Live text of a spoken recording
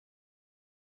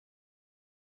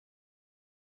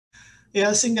Yeah,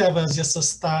 I think I will just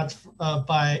start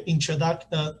by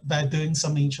doing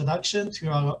some introduction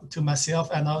to myself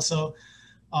and also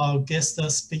our guest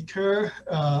speaker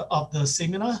of the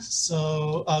seminar.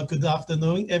 So good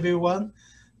afternoon, everyone.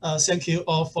 Thank you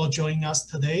all for joining us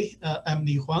today. I'm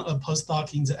Li Huang, a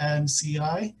postdoc in the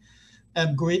IMCI.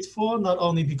 I'm grateful not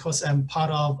only because I'm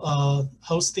part of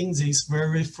hosting this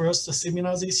very first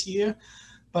seminar this year,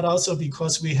 but also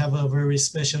because we have a very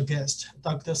special guest,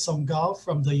 Dr. Song Gao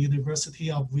from the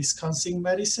University of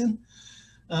Wisconsin-Madison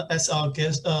as our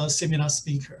guest seminar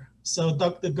speaker. So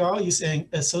Dr. Gao is an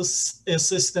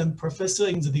assistant professor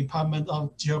in the Department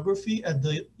of Geography at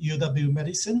the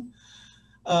UW-Madison.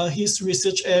 His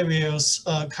research areas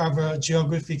cover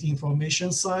geographic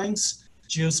information science,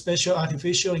 geospatial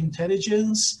artificial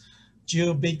intelligence,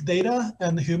 geo-big data,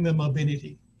 and human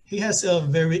mobility. He has a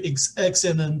very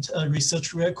excellent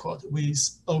research record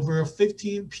with over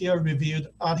 50 peer-reviewed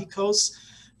articles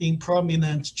in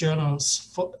prominent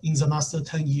journals in the last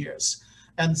 10 years,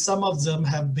 and some of them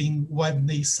have been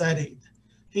widely cited.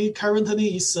 He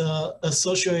currently is an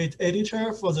associate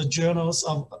editor for the journals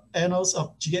of Annals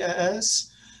of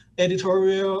GIS,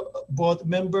 editorial board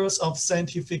members of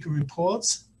Scientific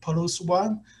Reports, PLUS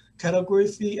One,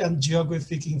 Cartography, and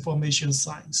Geographic Information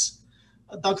Science.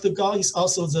 Dr. Gao is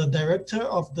also the director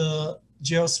of the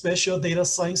Geospatial Data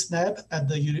Science Lab at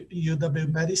the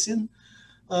UW-Madison.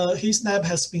 His lab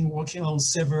has been working on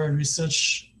several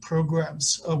research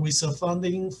programs with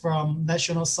funding from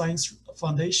National Science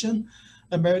Foundation,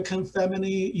 American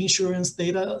Family Insurance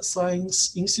Data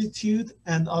Science Institute,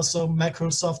 and also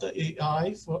Microsoft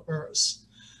AI for Earth.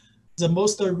 The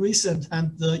most recent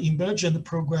and the emergent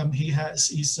program he has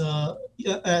is a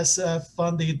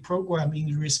ESF-funded program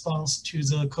in response to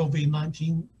the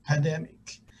COVID-19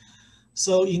 pandemic.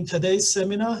 So in today's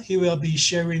seminar, he will be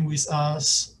sharing with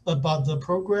us about the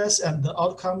progress and the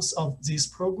outcomes of this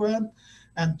program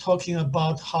and talking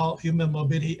about how human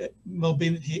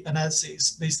mobility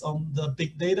analysis based on the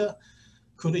big data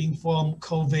could inform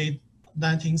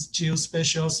COVID-19's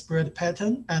geospatial spread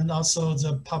pattern and also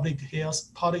the public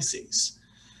health policies.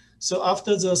 So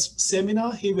after the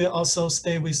seminar, he will also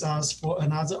stay with us for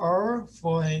another hour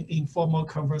for an informal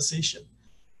conversation,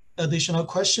 additional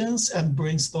questions, and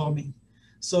brainstorming.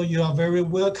 So you are very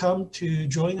welcome to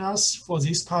join us for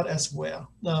this part as well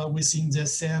within the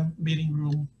same meeting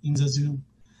room in the Zoom.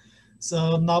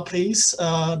 So now please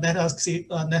let us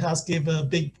give a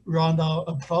big round of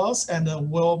applause and a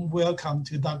warm welcome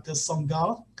to Dr. Song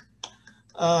Gao.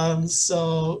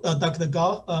 Dr.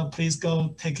 Gao, please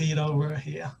go take it over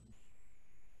here.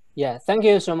 Yeah, thank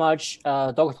you so much,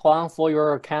 Dr. Huang, for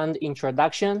your kind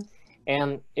introduction.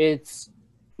 And it's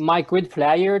my great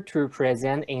pleasure to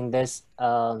present in this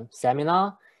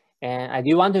seminar. And I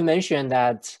do want to mention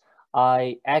that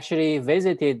I actually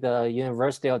visited the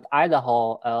University of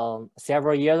Idaho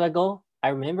several years ago. I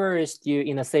remember it's still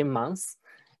in the same month.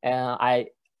 And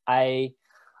I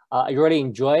really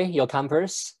enjoy your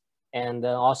campus. And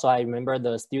also I remember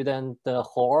the student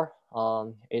hall.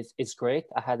 It's great.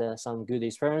 I had some good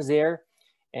experience there.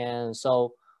 And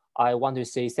so I want to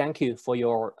say thank you for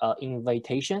your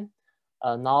invitation.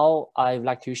 Now I'd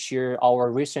like to share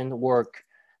our recent work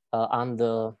on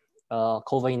the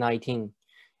COVID-19.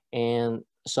 And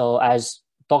so as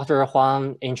Dr.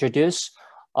 Huang introduced,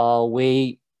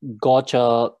 we got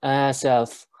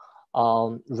NSF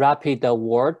rapid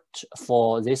award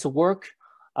for this work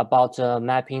about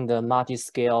mapping the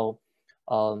multiscale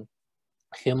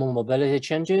human mobility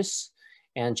changes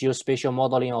and geospatial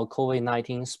modeling of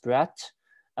COVID-19 spread.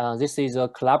 This is a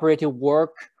collaborative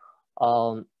work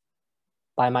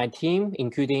by my team,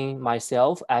 including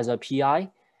myself as a PI,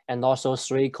 and also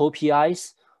 3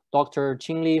 co-PIs, Dr.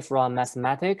 Qing Li from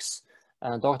mathematics,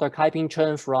 Dr. Kaiping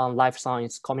Chen from life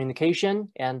science communication,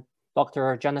 and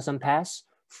Dr. Jonathan Pass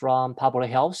from public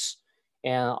health.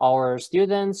 And our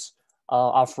students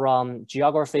are from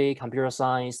geography, computer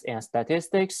science, and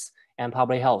statistics, and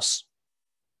public health.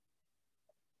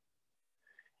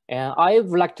 And I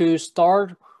would like to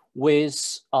start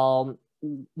with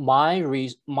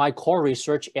my core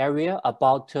research area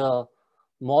about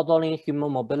modeling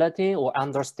human mobility or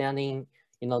understanding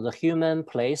the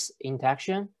human-place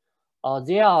interaction.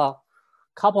 There are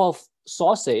a couple of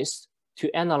sources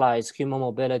to analyze human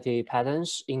mobility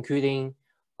patterns, including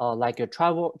like a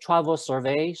travel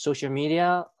survey, social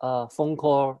media, phone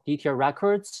call detail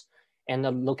records,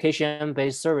 and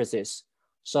location-based services.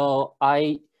 So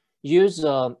I use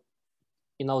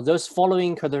those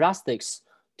following characteristics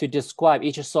to describe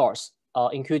each source,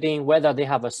 including whether they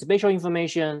have a spatial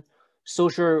information,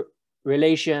 social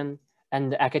relation,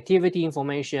 and activity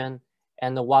information,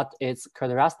 and what its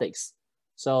characteristics.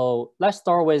 So let's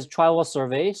start with travel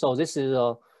survey. So this is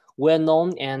a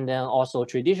well-known and then also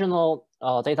traditional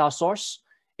data source.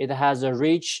 It has a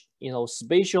rich,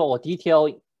 spatial or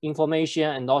detailed information,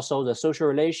 and also the social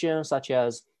relations, such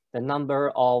as the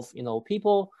number of,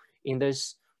 people in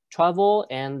this travel,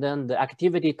 and then the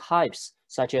activity types,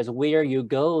 such as where you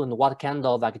go and what kind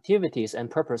of activities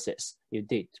and purposes you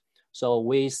did. So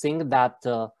we think that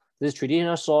this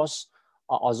traditional source,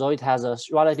 although it has a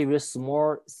relatively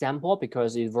small sample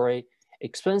because it's very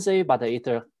expensive, but it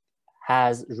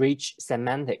has rich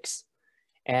semantics.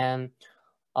 And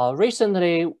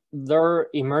recently, they're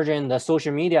emerging the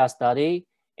social media study.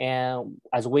 And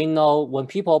as we know, when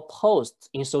people post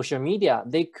in social media,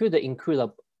 they could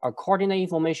include a coordinate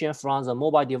information from the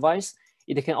mobile device.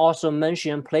 It can also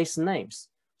mention place names.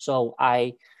 So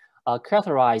I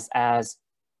characterize as,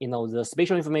 the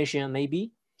spatial information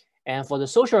maybe. And for the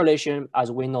social relation,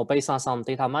 as we know, based on some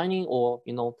data mining or,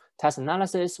 test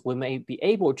analysis, we may be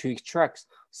able to extract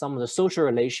some of the social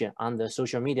relation on the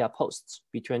social media posts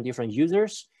between different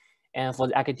users. And for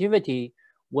the activity,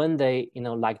 when they,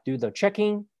 like do the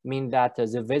checking, mean that they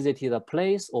visited a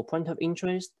place or point of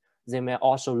interest, they may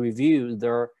also review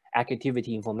their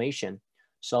activity information.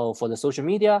 So for the social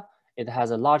media, it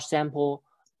has a large sample,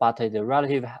 but it's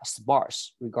relatively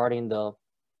sparse regarding the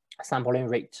sampling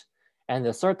rate. And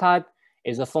the third type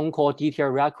is a phone call detail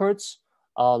records,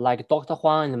 like Dr.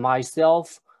 Huang and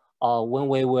myself, when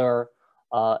we were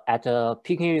at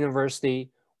Peking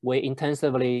University, we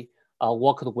intensively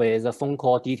worked with the phone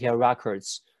call detail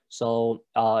records. So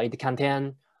it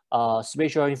contains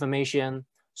spatial information,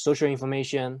 social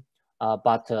information,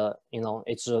 but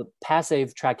it's a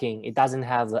passive tracking. It doesn't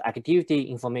have the activity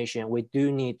information. We do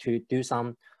need to do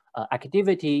some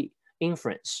activity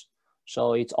inference.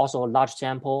 So it's also a large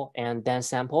sample and dense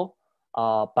sample,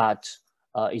 but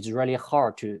it's really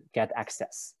hard to get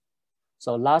access.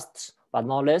 So last but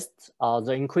not least,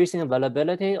 the increasing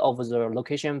availability of the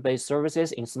location-based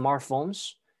services in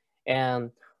smartphones,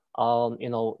 and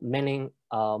many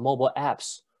mobile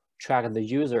apps track the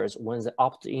users when they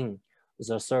opt in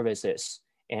the services,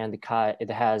 and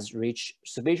it has rich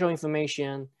spatial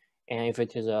information. And if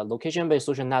it is a location-based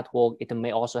social network, it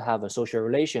may also have a social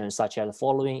relation such as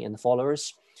following and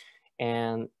followers,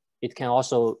 and it can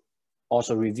also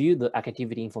review the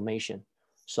activity information.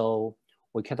 So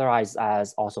we categorize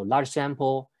as also large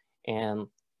sample,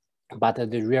 but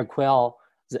they require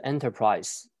the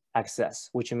enterprise access,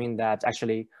 which means that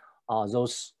actually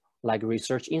those like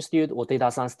research institute or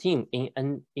data science team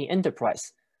in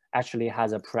enterprise actually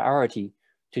has a priority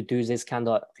to do this kind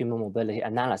of human mobility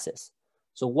analysis.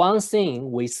 So one thing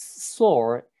we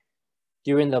saw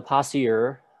during the past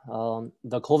year,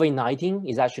 the COVID-19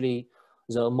 is actually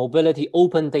the mobility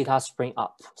open data spring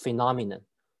up phenomenon.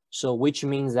 So which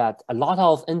means that a lot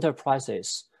of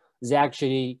enterprises, they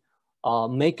actually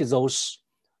make those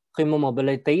human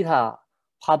mobility data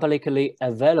publicly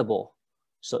available.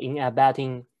 So in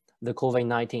abetting the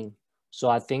COVID-19. So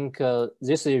I think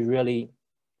this is really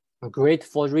great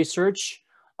for research.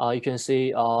 You can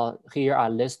see here a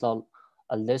list of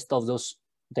those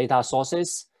data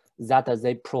sources that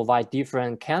they provide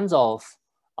different kinds of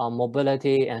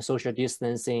mobility and social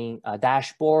distancing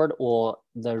dashboard or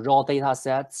the raw data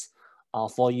sets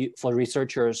for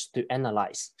researchers to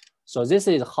analyze. So this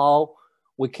is how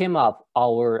we came up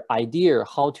our idea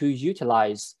how to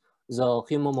utilize the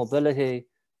human mobility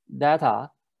data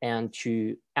and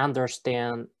to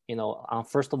understand,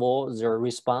 first of all, the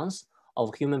response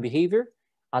of human behavior.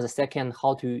 As a second,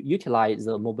 how to utilize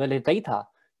the mobility data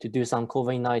to do some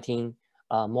COVID-19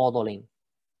 modeling.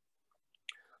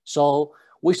 So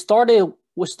we started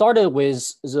with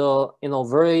the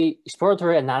very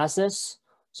exploratory analysis.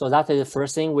 So that is the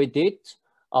first thing we did.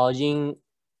 In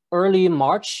early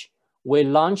March, we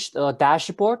launched a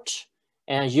dashboard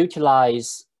and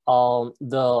utilized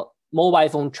the mobile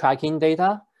phone tracking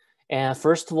data. And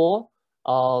first of all,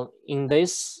 in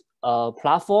this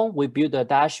platform, we built a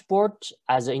dashboard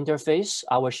as an interface.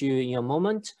 I will show you in a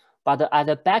moment. But at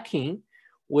the back end,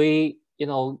 we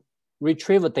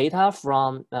retrieve the data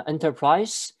from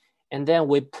enterprise, and then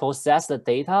we process the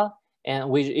data and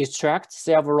we extract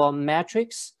several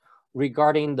metrics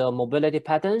regarding the mobility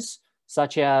patterns,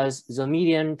 such as the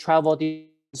median travel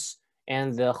distance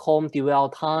and the home dwell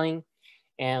time.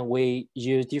 And we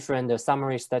use different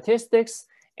summary statistics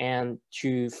and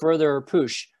to further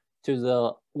push to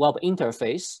the web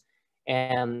interface.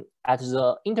 And at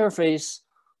the interface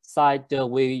side,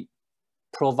 we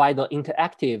provide the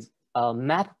interactive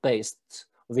map-based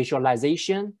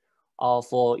visualization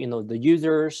for the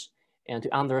users and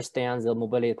to understand the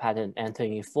mobility pattern and to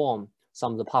inform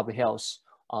some of the public health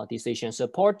decision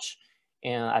support.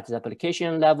 And at the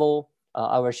application level,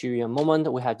 I will show you in a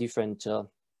moment, we have different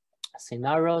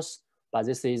scenarios, but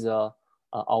this is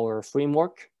our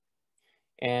framework.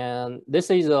 And this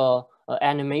is a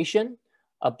animation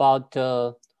about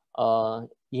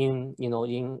in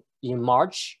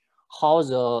March, how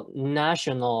the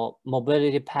national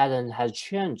mobility pattern has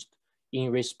changed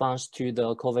in response to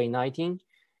the COVID-19.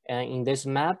 And in this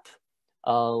map,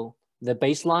 the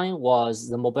baseline was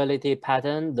the mobility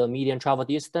pattern, the median travel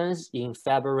distance in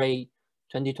February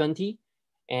 2020.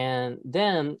 And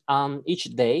then on each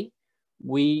day,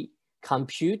 we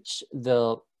compute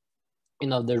the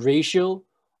ratio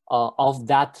of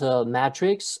that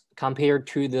matrix compared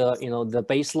to the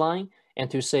baseline, and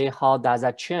to say how does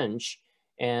that change.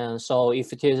 And so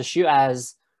if it is shown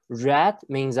as red,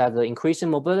 means that the increasing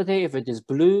mobility. If it is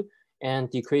blue and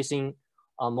decreasing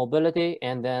mobility,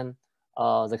 and then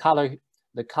the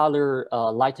color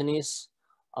lightness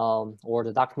or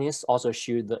the darkness also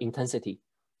show the intensity.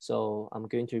 So I'm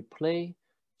going to play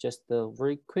just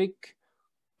very quick.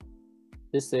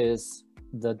 This is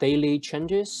the daily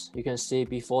changes. You can see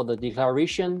before the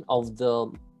declaration of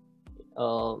the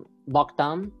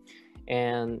lockdown,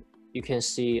 and you can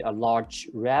see a large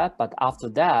red, but after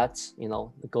that,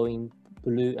 going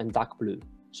blue and dark blue,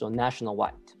 so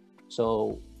national-wide.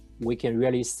 So we can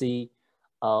really see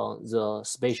the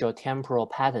spatial temporal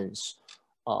patterns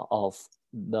of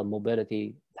the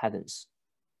mobility patterns.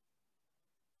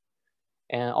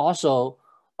 And also,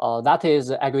 that is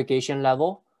the aggregation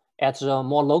level. At the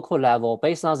more local level,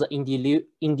 based on the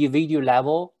individual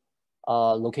level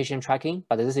location tracking,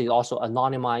 but this is also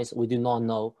anonymized. We do not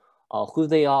know who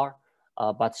they are,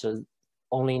 but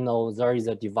only know there is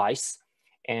a device.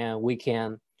 And we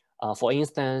can, for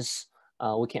instance,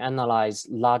 we can analyze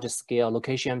large scale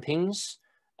location pings,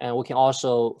 and we can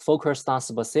also focus on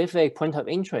specific point of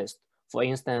interest. For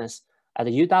instance, at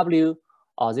the UW,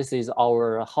 this is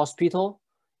our hospital,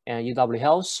 and UW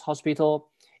Health Hospital,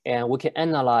 and we can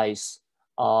analyze,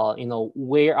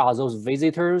 where are those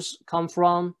visitors come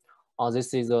from.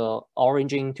 This is the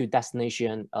origin to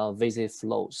destination visit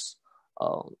flows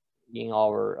in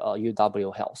our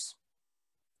UW Health.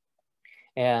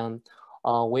 And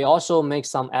we also make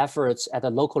some efforts at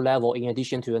the local level in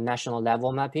addition to the national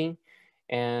level mapping.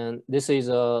 And this is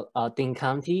Dane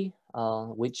County,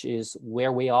 which is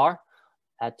where we are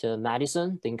at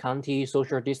Madison, Dane County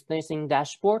Social Distancing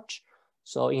Dashboard.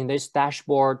 So in this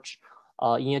dashboard,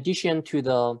 in addition to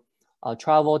the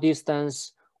travel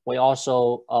distance, we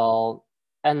also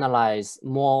analyze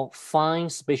more fine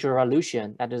spatial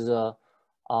resolution, that is a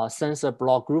sensor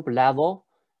block group level,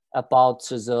 about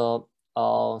the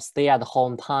stay at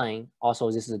home time.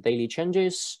 Also, this is daily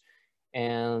changes.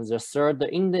 And the third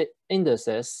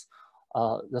indices,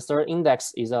 the third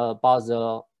index is about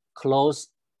the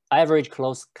average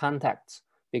close contact,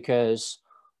 because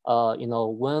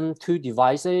when two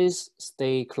devices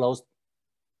stay close,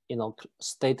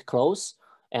 stayed close,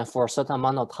 and for a certain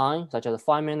amount of time, such as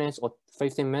 5 minutes or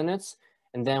 15 minutes,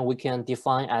 and then we can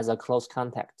define as a close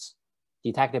contact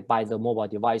detected by the mobile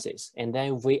devices. And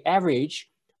then we average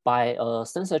by a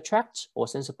sensor tract or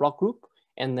sensor block group,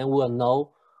 and then we'll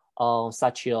know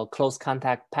such a close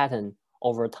contact pattern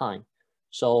over time.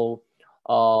 So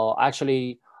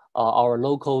actually, our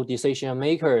local decision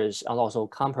makers and also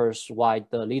campus-wide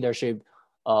leadership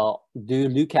do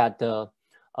look at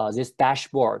this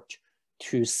dashboard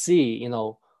to see,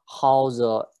 how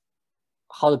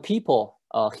the people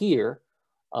here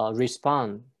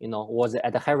respond, or the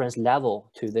adherence level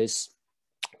to these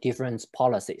different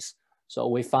policies. So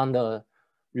we found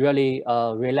really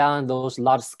rely on those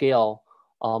large-scale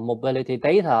mobility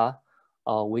data.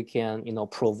 We can,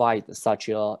 provide such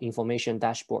a information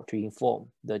dashboard to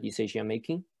inform the decision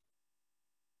making.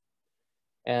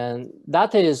 And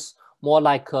that is more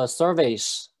like a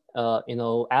service,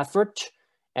 effort.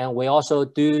 And we also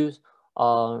do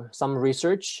some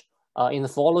research. In the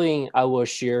following, I will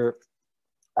share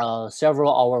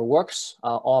several of our works,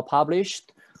 all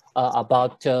published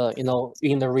about,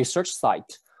 in the research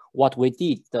site, what we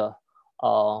did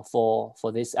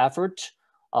for this effort.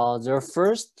 The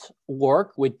first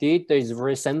work we did is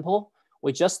very simple.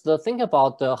 We just think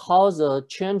about how the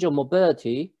change of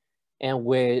mobility and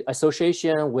with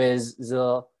association with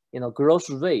the growth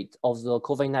rate of the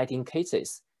COVID-19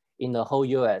 cases in the whole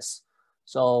US.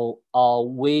 So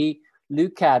we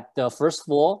look at the first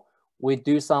of all, we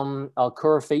do some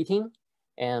curve fitting,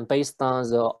 and based on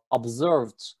the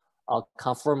observed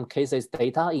confirmed cases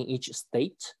data in each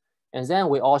state. And then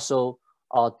we also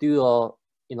do a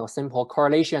simple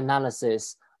correlation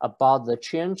analysis about the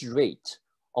change rate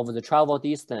of the travel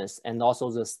distance and also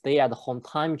the stay at home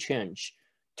time change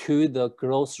to the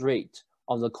growth rate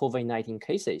of the COVID-19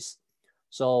 cases.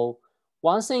 So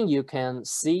one thing you can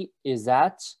see is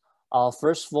that,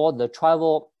 first of all, the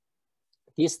travel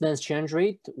distance change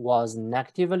rate was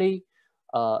negatively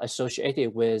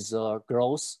associated with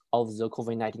growth of the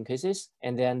COVID-19 cases.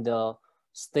 And then the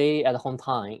stay at home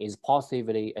time is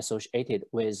positively associated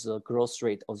with the growth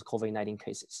rate of the COVID-19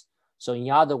 cases. So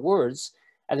in other words,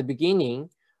 at the beginning,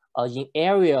 in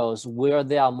areas where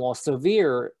there are more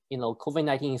severe,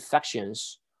 COVID-19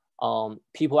 infections,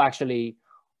 people actually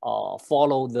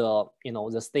follow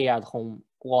the stay-at-home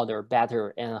order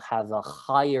better and have a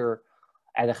higher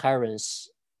adherence,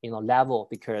 level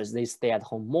because they stay at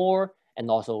home more and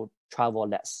also travel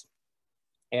less.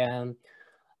 And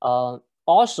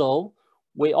also,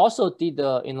 we also did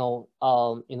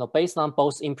based on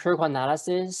both empirical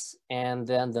analysis and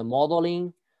then the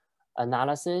modeling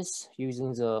analysis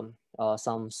using the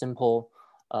some simple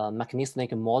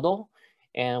mechanistic model,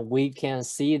 and we can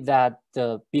see that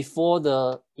before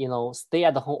the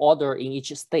stay-at-home order in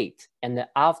each state and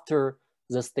after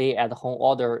the stay-at-home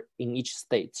order in each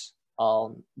state,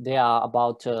 there are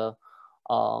about 2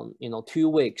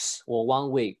 weeks or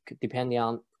 1 week depending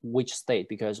on which state,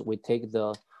 because we take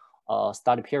the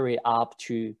study period up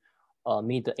to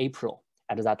mid-April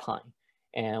at that time.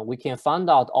 And we can find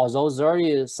out, although there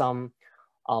is some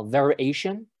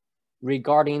variation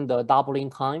regarding the doubling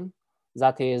time,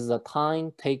 that is the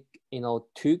time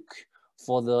took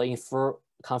for the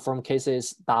confirmed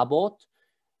cases doubled.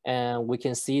 And we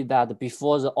can see that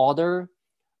before the order,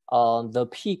 the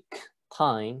peak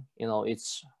time,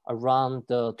 it's around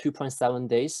 2.7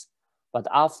 days. But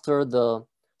after the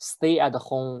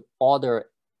stay-at-home order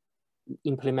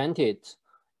implemented,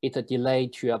 it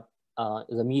delayed to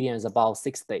the median is about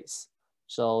 6 days.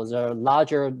 So the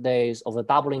larger days of the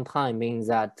doubling time means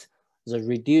that the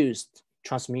reduced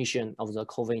transmission of the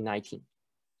COVID-19.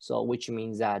 So which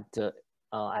means that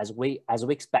as we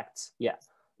expect,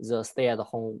 the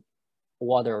stay-at-home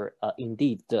order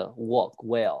indeed work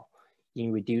well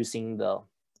in reducing the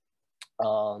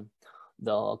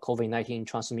COVID-19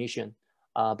 transmission.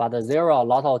 But there are a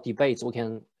lot of debates. We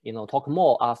can talk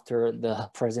more after the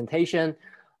presentation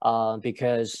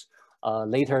because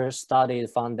later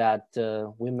studies found that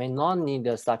we may not need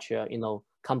such a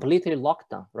completely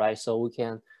lockdown, right? So we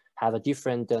can have a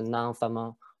different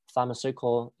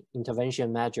non-pharmaceutical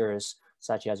intervention measures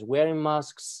such as wearing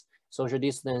masks, social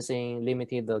distancing,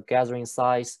 limiting the gathering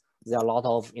size. There are a lot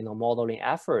of modeling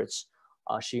efforts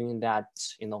showing that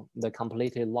the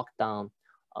completely lockdown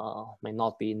may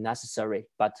not be necessary.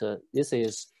 But this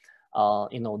is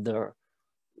the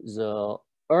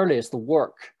earliest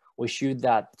work we showed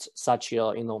that such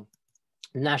a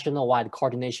nationwide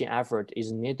coordination effort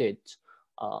is needed.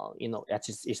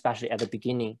 Especially at the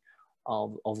beginning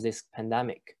of this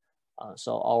pandemic.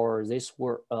 So our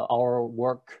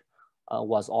work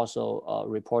was also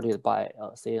reported by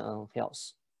CNN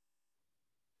Health.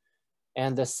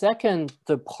 And the second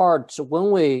part, when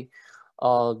we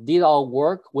did our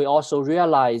work, we also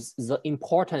realized the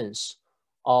importance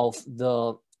of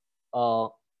the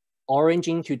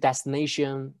origin to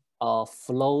destination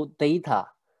flow data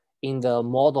in the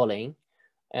modeling.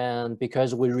 And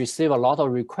because we receive a lot of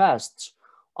requests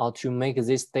to make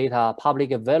this data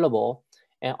public available,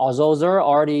 and although there are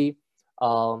already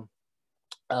some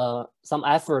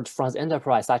effort from the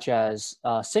enterprise, such as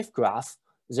SafeGraph,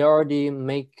 they already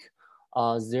make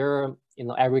their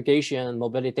aggregation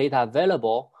mobility data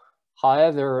available.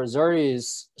 However, there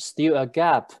is still a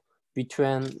gap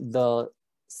between the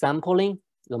sampling,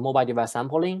 the mobile device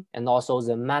sampling, and also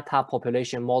the meta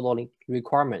population modeling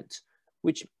requirement,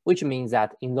 which means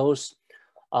that in those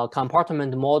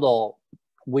compartment model,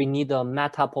 we need a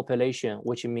meta population,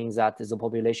 which means that the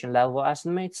population level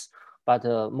estimates, but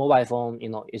mobile phone,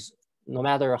 is no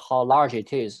matter how large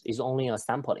it is only a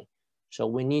sampling. So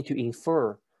we need to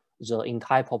infer the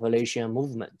entire population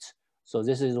movement. So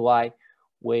this is why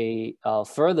we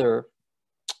further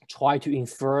try to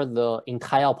infer the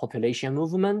entire population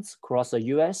movement across the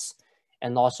US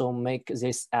and also make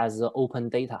this as open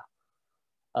data.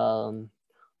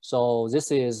 So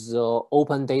this is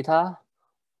open data.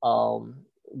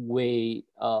 We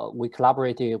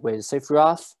collaborated with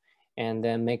SafeGraph and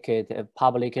then make it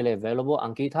publicly available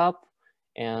on GitHub.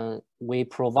 And we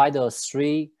provide a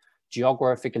 3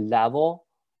 geographic level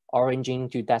origin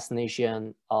to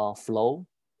destination flow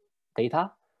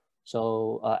data.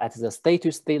 So at the state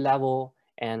to state level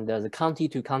and the county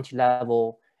to county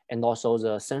level, and also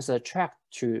the sensor tract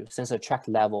to sensor tract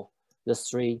level, the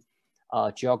 3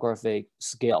 geographic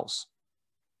scales.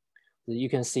 You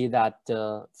can see that,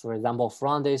 for example,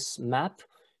 from this map,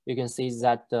 you can see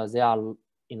that there are,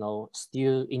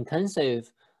 still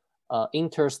intensive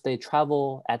interstate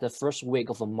travel at the first week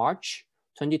of March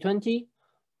 2020.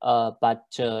 But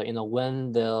you know,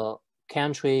 when the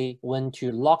country went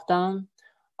to lockdown,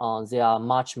 there are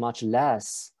much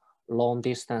less long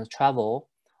distance travel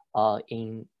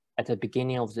at the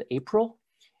beginning of the April,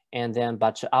 and then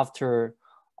but after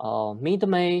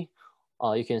mid-May,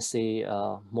 you can see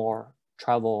more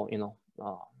travel, you know,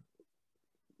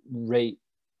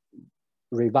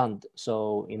 rebound.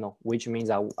 So you know, which means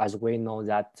that as we know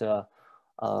that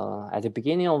at the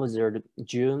beginning of the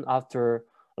June, after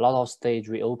a lot of states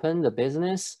reopened the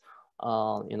business,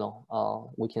 you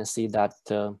know, we can see that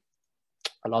a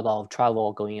lot of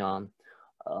travel going on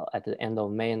at the end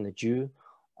of May and June,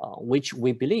 which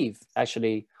we believe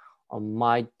actually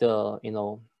might, you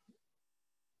know,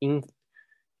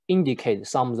 indicate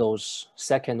some of those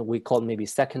we call maybe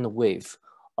second wave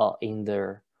in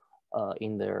their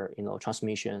you know,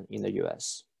 transmission in the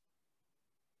US.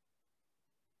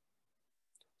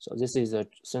 So this is a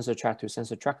sensor tract to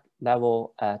sensor tract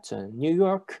level at New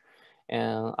York,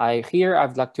 and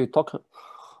I'd like to talk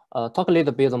a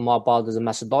little bit more about the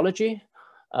methodology.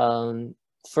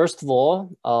 First of all,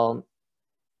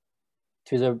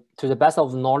 to the best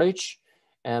of knowledge,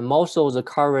 and most of the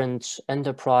current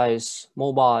enterprise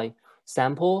mobile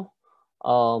sample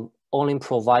only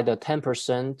provide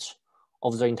 10%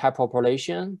 of the entire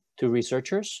population to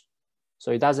researchers.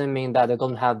 So it doesn't mean that they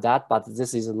don't have that, but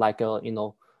this is like a, you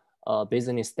know,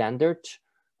 business standard.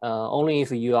 Only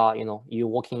if you are, you know, you're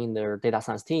working in the data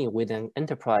science team with an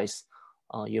enterprise,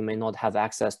 you may not have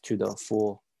access to the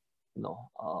full, you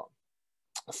know,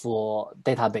 full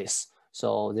database.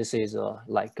 So this is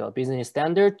like a business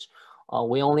standard.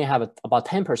 We only have about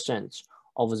 10%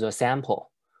 of the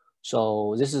sample.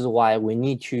 So this is why we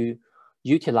need to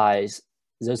utilize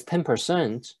this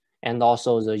 10% and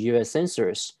also the US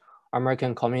Census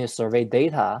American Community Survey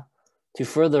data to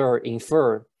further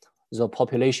infer the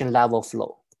population level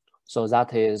flow. So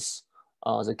that is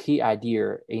the key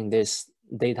idea in this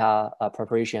data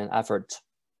preparation effort.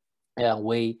 And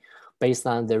we, based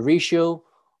on the ratio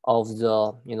of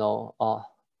the, you know,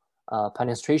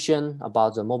 penetration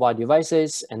about the mobile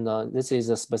devices, and this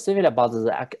is specifically about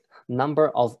the number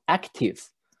of active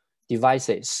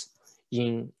devices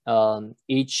in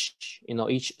each, you know,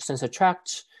 each sensor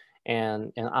tract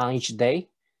and on each day,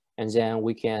 and then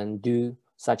we can do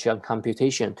such a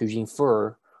computation to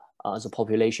infer the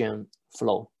population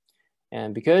flow.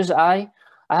 And because I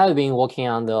have been working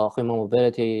on the human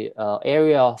mobility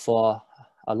area for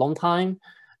a long time,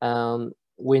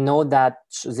 we know that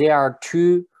there are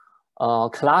two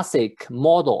classic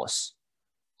models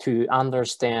to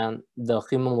understand the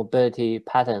human mobility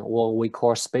pattern, what we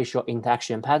call spatial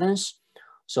interaction patterns.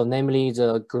 So namely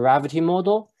the gravity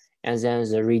model and then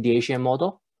the radiation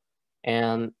model.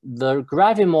 And the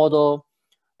gravity model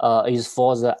is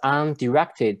for the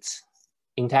undirected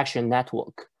interaction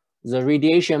network. The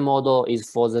radiation model is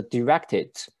for the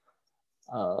directed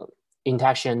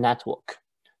interaction network.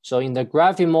 So in the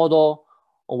gravity model,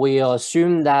 we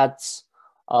assume that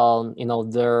you know,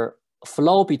 the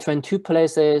flow between two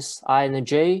places, I and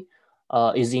J,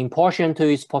 is in proportion to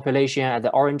its population at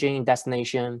the origin and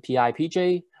destination, Pi,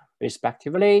 Pj,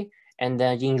 respectively, and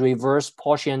then in reverse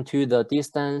proportion to the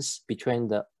distance between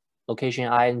the location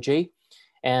I and J,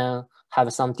 and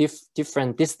have some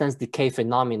different distance decay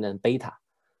phenomenon, beta.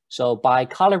 So by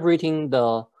calibrating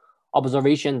the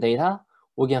observation data,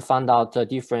 we can find out the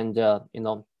different, you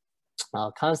know,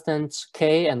 constant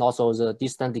K and also the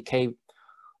distance decay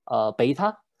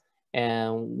beta,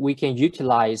 and we can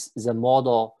utilize the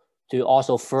model to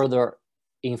also further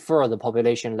infer the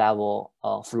population level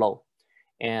flow.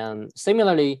 And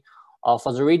similarly,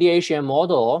 for the radiation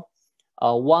model,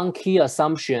 one key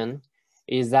assumption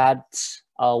is that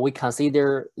we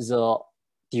consider the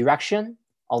direction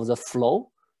of the flow.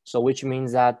 So which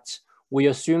means that we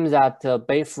assume that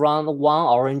based from one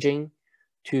origin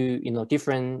to, you know,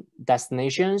 different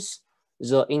destinations,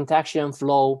 the interaction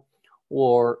flow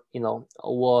or, you know,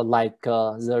 or like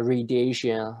the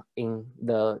radiation in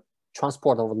the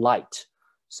transport of light.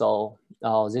 So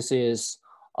this is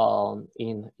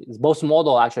in both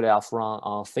model actually are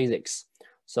from physics.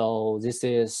 So this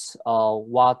is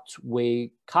what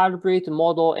we calibrate the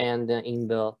model and in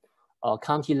the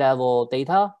county level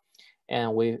data.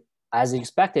 And we, as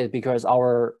expected, because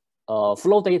our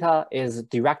flow data is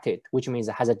directed, which means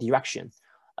it has a direction,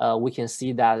 we can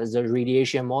see that the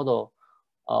radiation model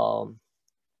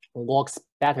works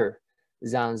better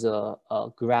than the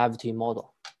gravity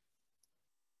model.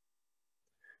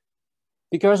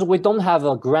 Because we don't have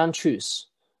a grand truth,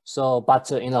 So, but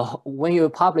you know, when you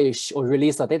publish or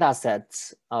release a data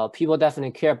set, people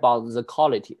definitely care about the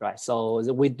quality, right? So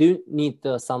we do need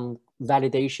some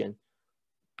validation.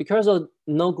 Because of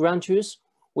no ground truth,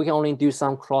 we can only do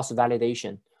some cross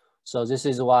validation. So this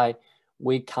is why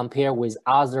we compare with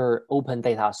other open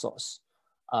data source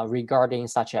regarding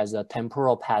such as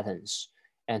temporal patterns,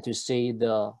 and to see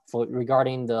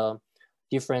regarding the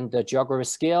different geographic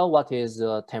scale, what is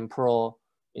the temporal,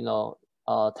 you know,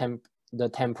 the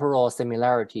temporal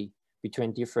similarity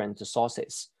between different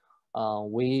sources.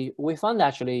 We found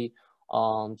actually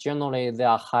generally there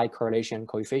are high correlation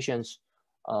coefficients,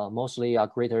 mostly are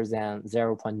greater than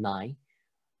 0.9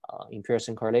 in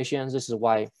Pearson correlations. This is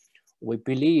why we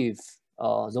believe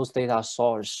those data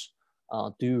sources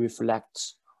do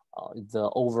reflect the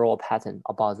overall pattern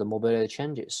about the mobility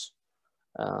changes,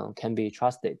 can be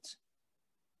trusted.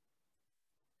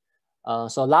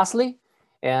 So lastly,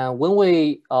 and when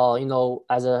we, you know,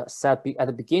 as I said at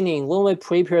the beginning, when we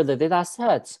prepare the data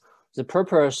sets, the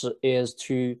purpose is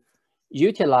to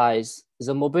utilize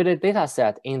the mobility data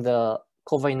set in the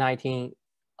COVID-19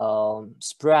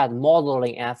 spread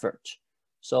modeling effort.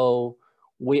 So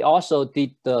we also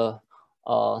did the,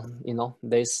 you know,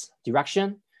 this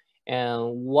direction.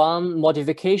 And one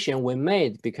modification we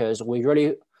made, because we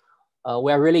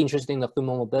are really interested in the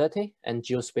human mobility and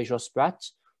geospatial spread.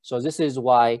 So this is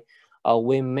why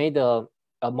we made a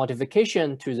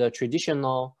modification to the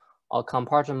traditional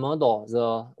compartment model,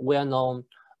 the well-known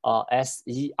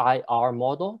SEIR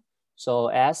model. So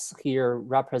S here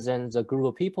represents the group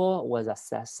of people was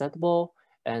accessible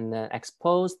and then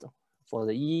exposed for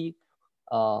the E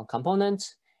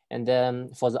component. And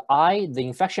then for the I, the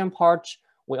infection part,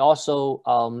 we also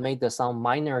made some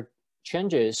minor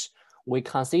changes. We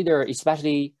consider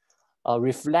especially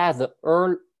reflect the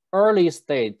early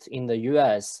state in the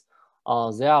US.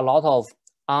 There are a lot of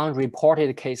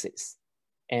unreported cases,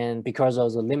 and because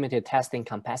of the limited testing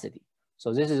capacity.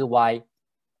 So this is why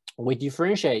we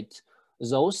differentiate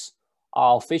those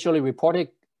are officially reported,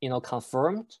 you know,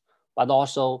 confirmed, but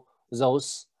also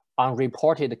those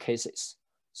unreported cases.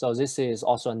 So this is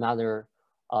also another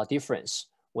difference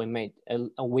we made.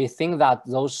 We think that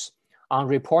those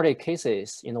unreported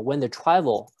cases, you know, when they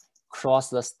travel across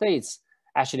the states,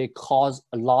 actually cause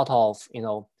a lot of, you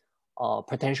know,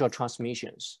 potential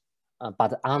transmissions,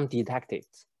 but undetected.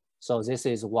 So this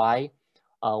is why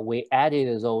we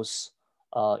added those,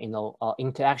 you know,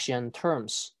 interaction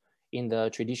terms in the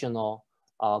traditional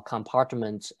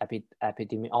compartment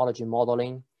epidemiology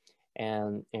modeling,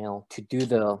 and, you know, to do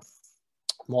the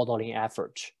modeling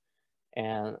effort.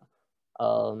 And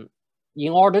in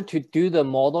order to do the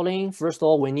modeling, first of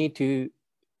all, we need to,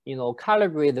 you know,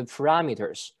 calibrate the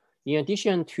parameters. In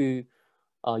addition to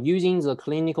using the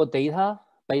clinical data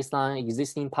based on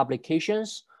existing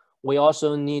publications, we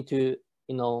also need to,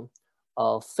 you know,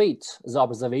 fit the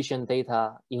observation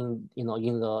data in, you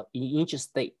know, in each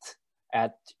state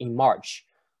in March.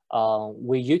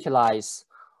 We utilize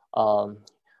a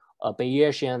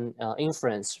Bayesian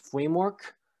inference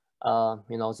framework.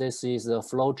 You know, this is a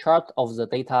flow chart of the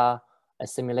data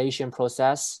assimilation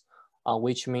process,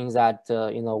 which means that,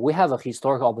 you know, we have a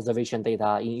historical observation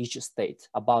data in each state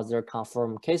about their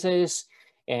confirmed cases,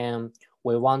 and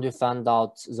we want to find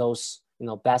out those, you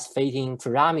know, best fitting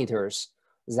parameters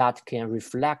that can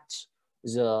reflect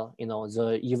the, you know,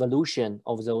 the evolution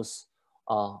of those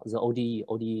the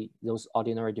ODE, those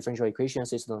ordinary differential equation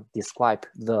system describe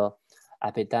the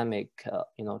epidemic,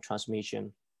 you know,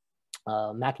 transmission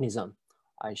mechanism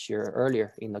I shared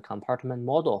earlier in the compartment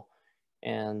model.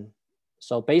 And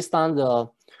so based on the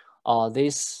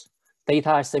this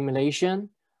data assimilation,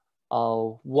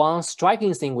 one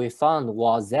striking thing we found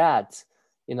was that,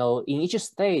 you know, in each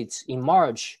state in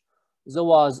March, there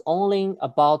was only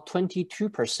about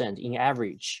 22% in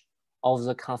average of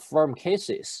the confirmed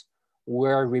cases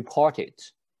were reported.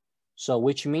 So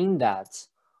which means that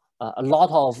a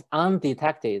lot of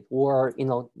undetected, or, you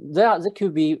know, there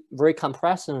could be very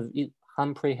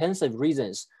comprehensive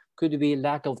reasons. Could be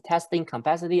lack of testing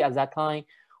capacity at that time,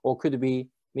 or could be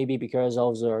maybe because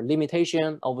of the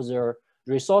limitation of their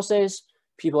resources.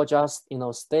 People just, you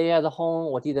know, stay at home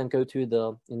or didn't go to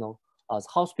the, you know,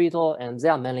 hospital, and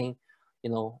there are many,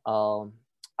 you know,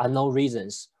 unknown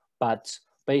reasons. But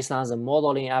based on the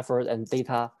modeling effort and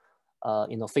data,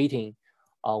 you know, fitting,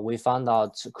 we found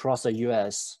out across the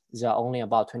US, there are only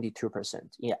about 22%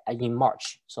 in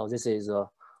March. So this is the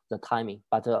timing.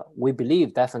 But we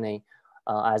believe definitely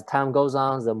as time goes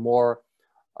on, the more,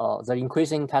 the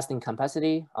increasing testing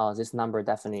capacity, this number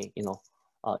definitely, you know,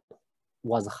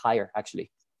 was higher actually.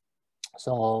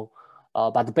 So,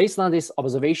 but based on this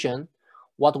observation,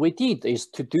 what we did is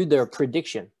to do the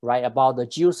prediction, right, about the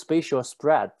geospatial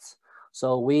spreads.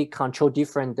 So we control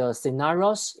different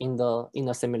scenarios in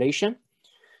the simulation.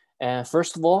 And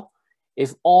first of all,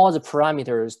 if all the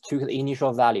parameters took the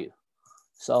initial value.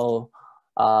 So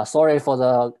sorry for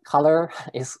the color,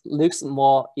 it looks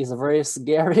it's very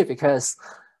scary because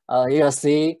you can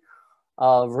see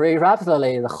very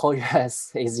rapidly the whole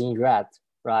US is in red,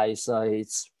 right? So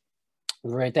it's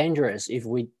very dangerous if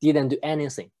we didn't do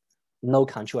anything, no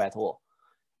control at all.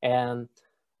 And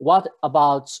what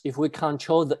about if we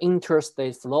control the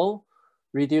interstate flow,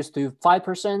 reduce to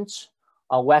 5%?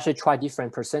 We actually try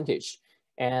different percentage.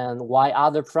 And why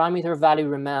other parameter value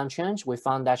remain unchanged? We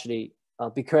found actually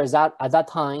because at that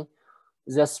time,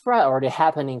 the spread already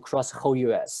happening across the whole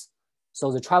US.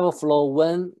 So the travel flow,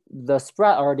 when the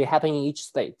spread already happening in each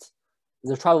state,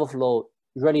 the travel flow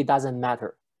really doesn't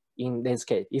matter in this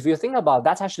case. If you think about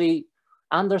that's actually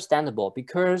understandable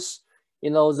because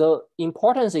the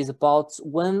importance is about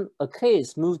when a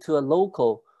case move to a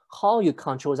local, how you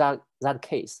control that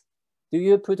case. Do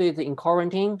you put it in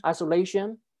quarantine,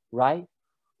 isolation, right?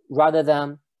 Rather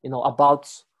than, about,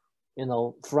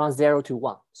 from 0 to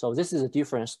 1. So this is a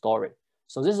different story.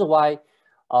 So this is why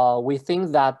we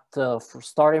think that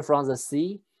starting from the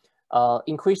C,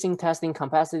 increasing testing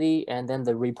capacity and then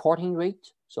the reporting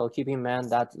rate. So keep in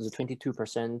mind that the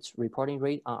 22% reporting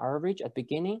rate on average at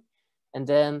beginning, and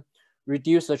then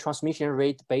reduce the transmission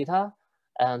rate beta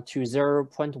to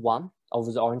 0.1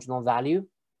 of the original value.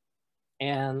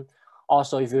 And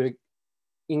also if you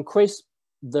increase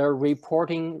the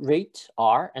reporting rate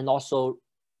R and also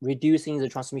reducing the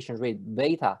transmission rate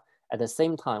beta at the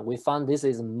same time, we found this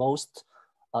is most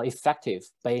effective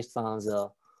based on the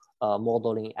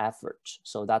modeling effort.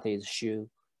 So that is shown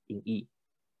in E.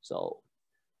 So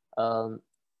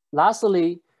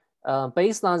lastly,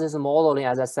 based on this modeling,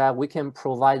 as I said, we can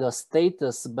provide a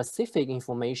state-specific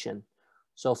information.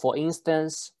 So for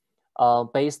instance,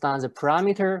 based on the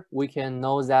parameter, we can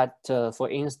know that, for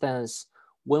instance,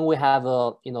 when we have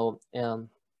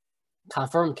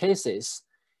confirmed cases,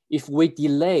 if we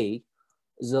delay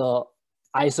the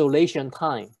isolation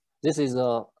time, this is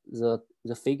the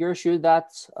figure shows that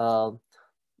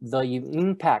the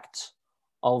impact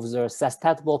of the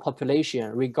susceptible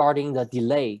population regarding the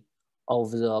delay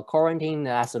of the quarantine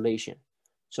and isolation.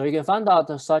 So you can find out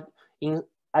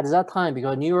at that time,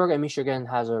 because New York and Michigan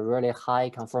has a really high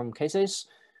confirmed cases,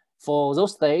 for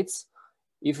those states,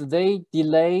 if they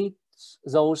delay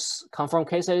those confirmed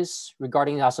cases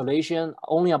regarding isolation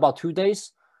only about 2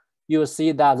 days, you will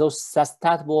see that those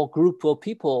susceptible group of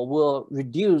people will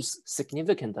reduce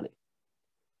significantly.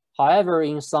 However,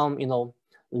 in some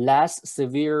less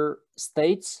severe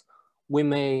states, we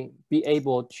may be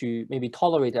able to maybe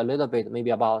tolerate a little bit,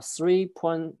 maybe about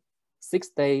 3.6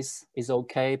 days is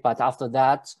okay, but after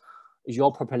that,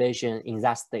 your population in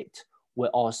that state will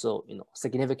also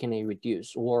significantly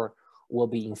reduce or will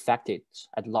be infected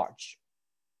at large.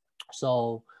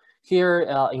 So here,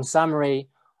 in summary,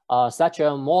 such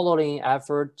a modeling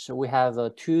effort, we have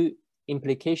 2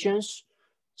 implications.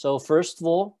 So first of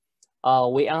all,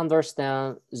 we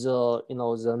understand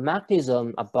the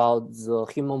mechanism about the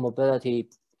human mobility,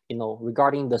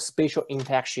 regarding the spatial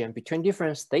interaction between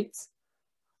different states.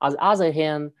 On the other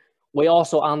hand, we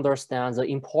also understand the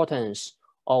importance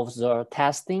of the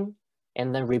testing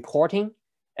and then reporting,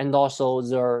 and also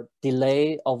the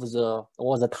delay of the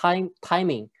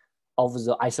timing of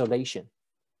the isolation.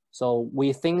 So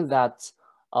we think that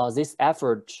this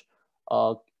effort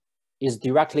is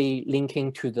directly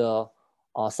linking to the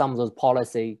some of the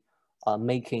policy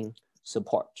making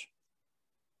support.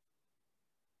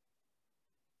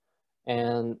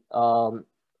 And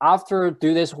after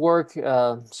do this work,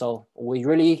 so we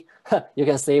really, you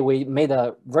can say we made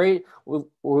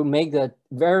we make the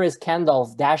various kind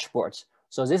of dashboards.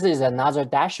 So this is another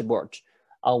dashboard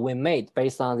we made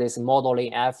based on this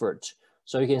modeling effort.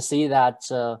 So you can see that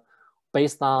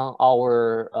based on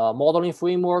our modeling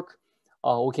framework,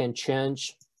 we can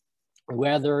change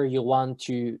whether you want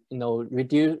to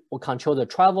reduce or control the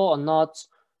travel or not,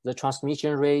 the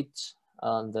transmission rate,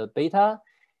 the beta,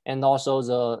 and also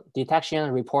the detection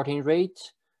and reporting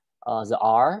rate, the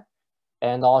R,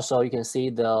 and also you can see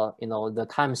the the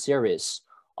time series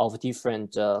of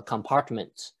different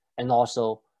compartments, and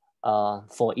also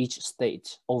for each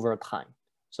state over time.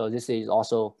 So this is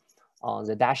also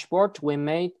the dashboard we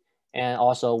made, and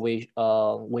also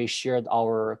we shared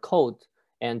our code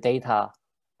and data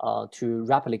to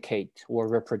replicate or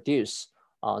reproduce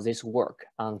this work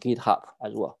on GitHub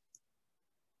as well.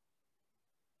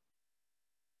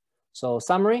 So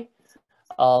summary,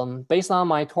 based on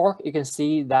my talk, you can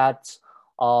see that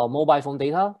mobile phone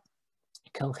data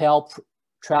can help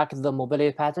track the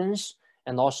mobility patterns.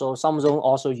 And also some of them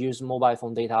also use mobile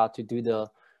phone data to do the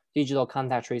digital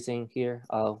contact tracing here.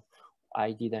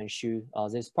 I didn't show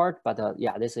this part, but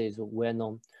yeah, this is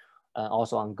well-known,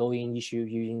 also ongoing issue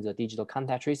using the digital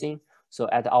contact tracing. So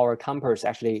at our campus,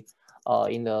 actually,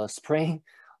 in the spring,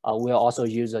 we'll also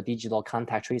use a digital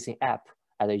contact tracing app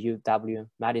at the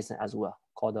UW-Madison as well,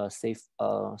 called a Safe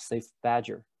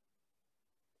Badger.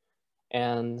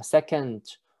 And second,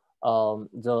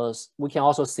 we can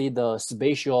also see the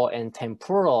spatial and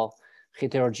temporal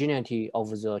heterogeneity of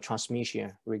the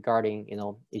transmission regarding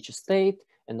each state,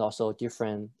 and also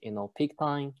different peak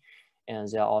time, and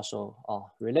they are also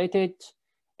related.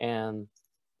 And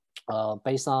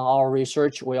based on our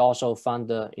research, we also found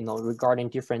regarding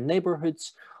different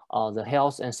neighborhoods, the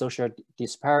health and social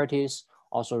disparities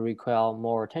also require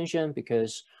more attention,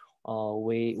 because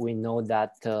we know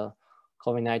that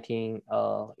COVID-19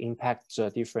 impacts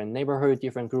different neighborhood,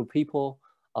 different group of people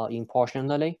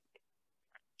proportionally.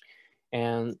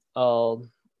 And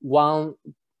one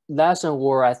lesson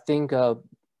where I think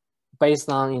based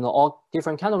on all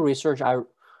different kind of research,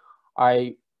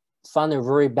 I found it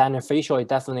very beneficial,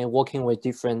 definitely working with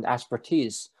different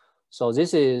expertise. So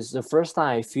this is the first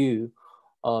time I feel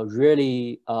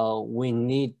really we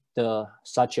need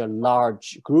such a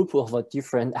large group of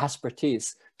different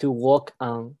expertise to work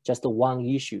on just one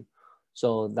issue.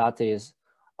 So that is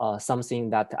something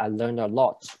that I learned a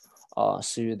lot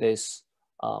through this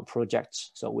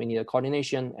project. So we need a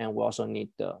coordination, and we also need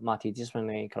the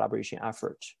multidisciplinary collaboration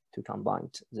effort to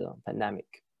combat the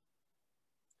pandemic.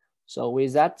 So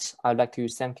with that, I'd like to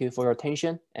thank you for your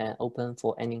attention and open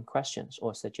for any questions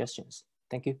or suggestions.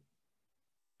 Thank you.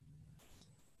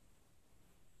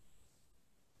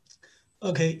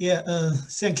 Okay, yeah,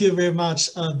 thank you very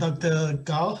much, Dr.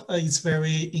 Gao. It's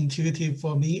very intuitive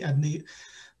for me,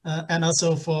 and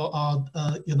also for our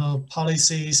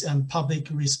policies and public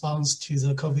response to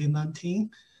the COVID-19.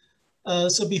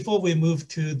 So before we move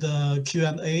to the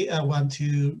Q&A, I want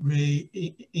to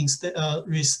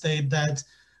restate that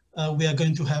we are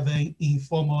going to have an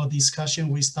informal discussion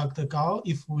with Dr. Gao.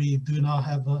 If we do not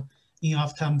have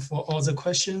enough time for all the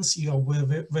questions, you are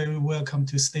very welcome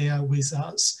to stay with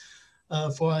us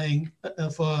for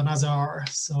another hour.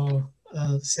 So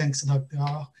thanks, Dr.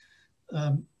 Gao.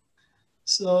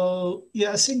 So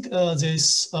yeah, I think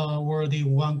there's already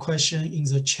one question in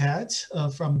the chat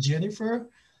from Jennifer.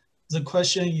 The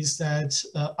question is that,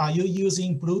 are you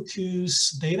using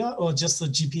Bluetooth data or just the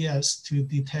GPS to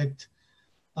detect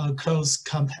close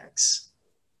contacts?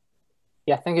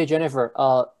 Yeah, thank you, Jennifer.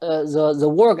 The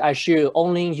work I show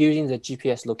only using the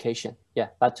GPS location. Yeah,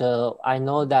 but I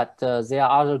know that there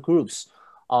are other groups.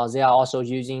 They are also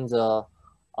using the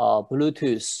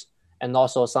Bluetooth, and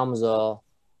also some of the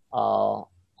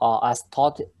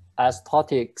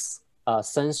aesthetics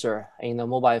sensor in the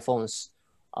mobile phones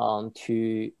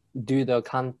to do the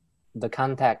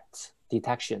contact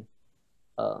detection.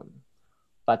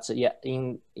 But yeah,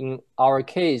 in our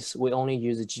case, we only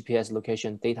use the GPS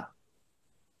location data.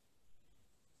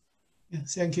 Yeah,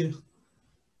 thank you.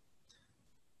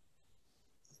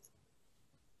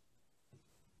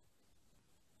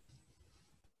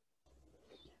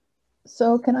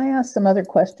 So can I ask some other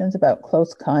questions about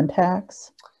close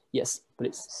contacts? Yes,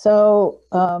 please. So,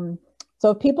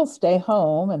 so if people stay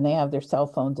home and they have their cell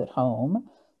phones at home,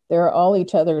 they're all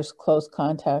each other's close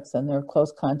contacts, and they're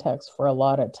close contacts for a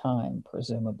lot of time,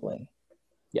 presumably.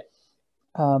 Yeah.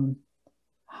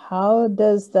 How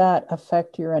does that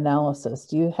affect your analysis?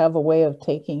 Do you have a way of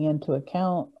taking into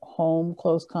account home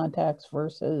close contacts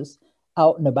versus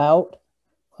out and about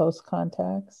close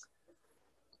contacts?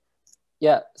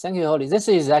 Yeah, thank you, Holly. This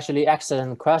is actually an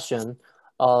excellent question.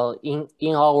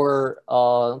 In our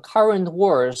current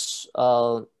works,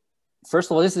 first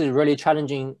of all, this is a really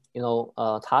challenging,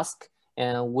 task,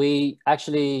 and we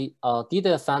actually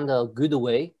didn't find a good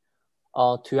way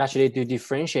to actually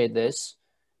differentiate this.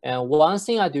 And one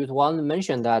thing I do want to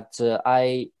mention that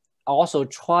I also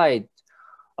tried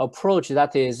approach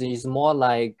that is more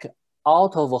like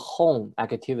out of home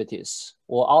activities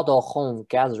or out of home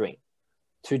gathering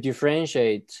to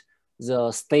differentiate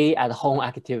the stay at home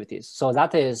activities. So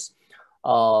that is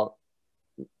a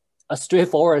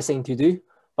straightforward thing to do.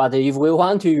 But if we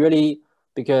want to really,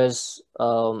 because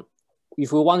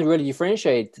if we want to really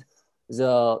differentiate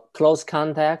the close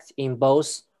contact in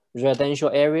both residential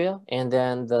area and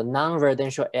then the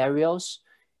non-residential areas,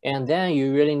 and then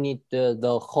you really need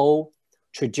the whole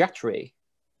trajectory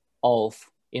of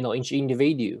each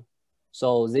individual.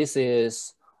 So this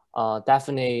is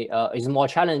definitely is more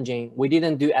challenging. We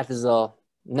didn't do at the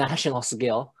national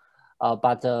scale,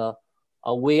 but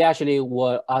we actually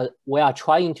we are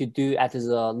trying to do at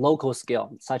the local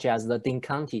scale, such as the Dane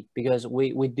County, because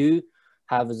we do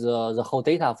have the whole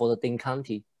data for the Dane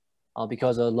County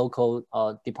because of local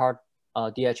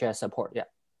DHS support. Yeah.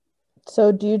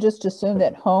 So do you just assume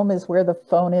that home is where the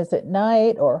phone is at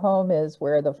night, or home is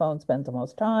where the phone spends the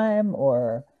most time,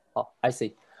 or? Oh, I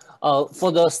see.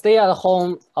 For the stay at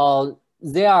home,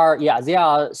 there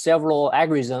are several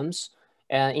algorithms,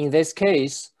 and in this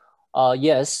case,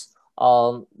 yes,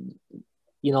 you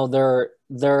know, there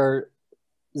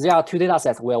are two data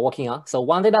sets we are working on. So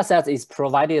one data set is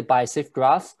provided by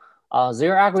SafeGraph.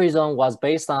 Their algorithm was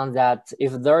based on that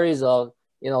if there is a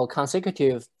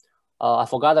consecutive, I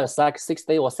forgot it's like 6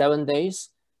 days or 7 days,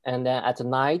 and then at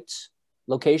night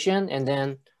location, and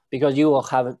then because you will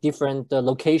have different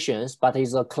locations, but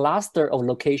it's a cluster of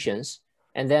locations,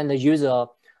 and then they use a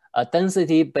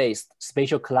density-based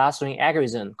spatial clustering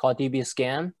algorithm called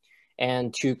dbScan,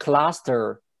 and to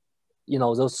cluster,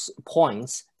 those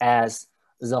points as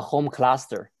the home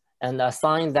cluster, and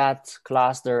assign that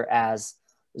cluster as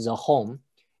the home.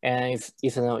 And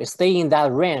if it stay in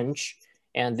that range,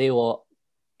 and they will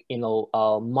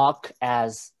mark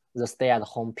as the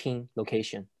stay-at-home pin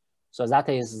location. So that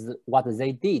is what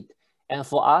they did. And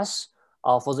for us,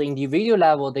 for the individual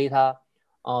level data,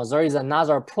 there is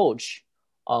another approach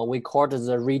we call it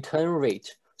the return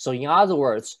rate. So in other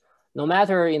words, no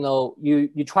matter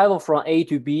you travel from A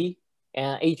to B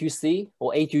and A to C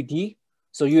or A to D,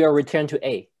 so you are returned to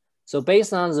A. So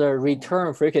based on the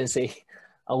return frequency,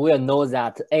 we'll know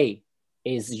that A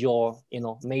is your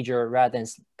major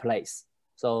residence place.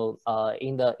 So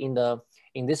in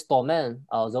this domain,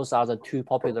 those are the two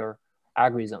popular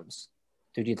algorithms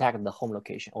to detect the home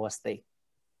location or stay.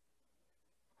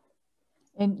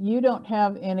 And you don't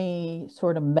have any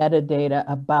sort of metadata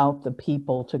about the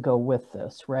people to go with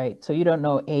this, right? So you don't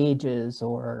know ages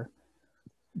or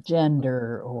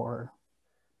gender or...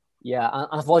 Yeah,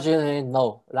 unfortunately,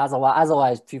 no. That's why,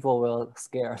 otherwise people will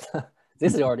scared.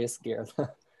 This is already scared.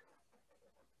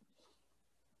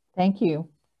 Thank you.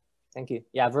 Thank you.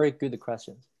 Yeah, very good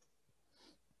questions.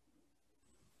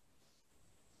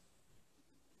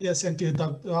 Yes, thank you,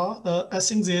 Dr. I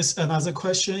think there's another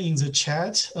question in the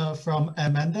chat from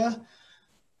Amanda.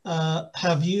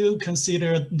 Have you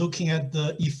considered looking at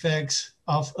the effect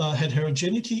of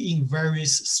heterogeneity in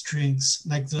various strains,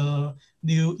 like the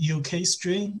new UK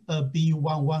strain,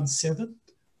 B117?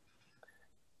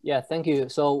 Yeah, thank you.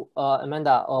 So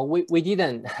Amanda, we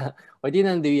didn't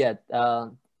do yet,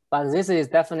 but this is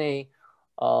definitely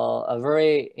a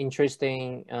very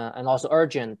interesting and also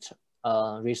urgent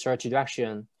research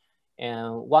direction.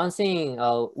 And one thing,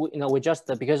 we just,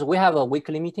 because we have a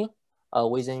weekly meeting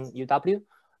within UW,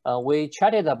 we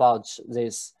chatted about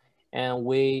this, and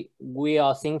we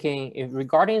are thinking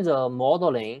regarding the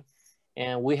modeling,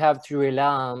 and we have to rely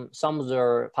on some of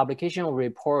the publication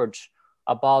reports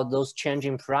about those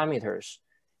changing parameters.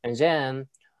 And then,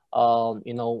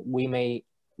 we may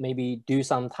maybe do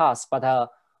some tasks, but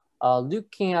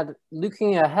looking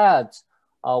ahead,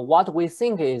 what we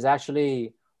think is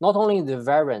actually not only the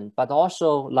variant, but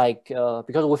also like,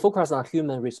 because we focus on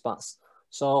human response.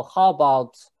 So how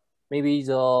about maybe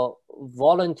the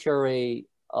voluntary,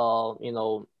 or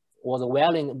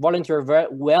the voluntary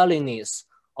willingness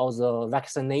of the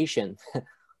vaccination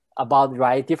about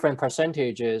different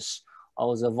percentages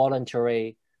of the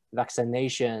voluntary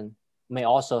vaccination may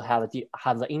also have the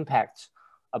impact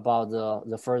about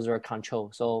the further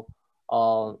control. So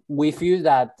we feel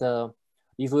that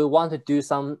if we want to do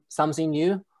something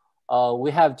new,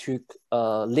 we have to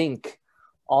link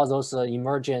all those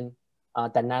emerging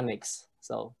dynamics.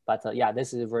 So, but yeah,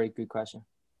 this is a very good question.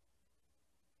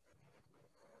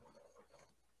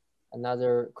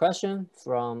 Another question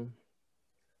from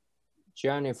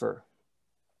Jennifer.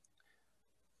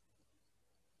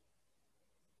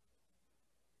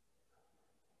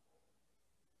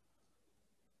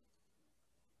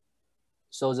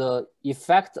 So the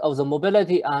effect of the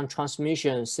mobility and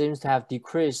transmission seems to have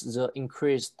decreased the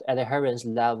increased adherence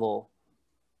level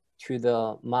to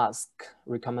the mask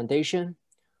recommendation.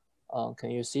 Can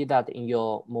you see that in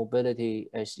your mobility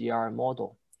HDR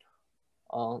model?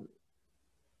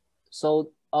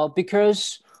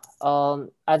 Because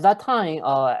at that time,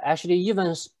 actually,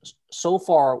 even so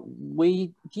far,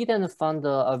 we didn't find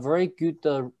a very good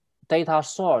data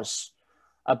source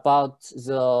about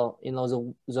the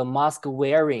mask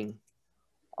wearing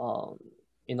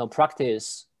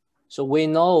practice. So we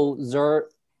know there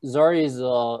is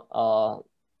a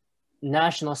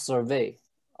national survey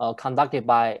conducted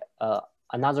by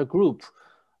another group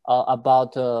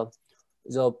about the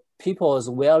people's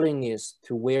willingness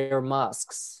to wear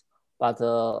masks but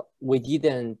we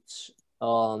didn't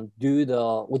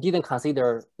we didn't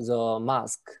consider the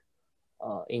mask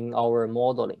in our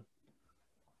modeling.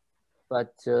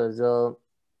 But the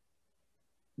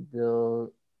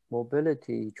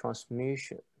mobility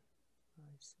transmission.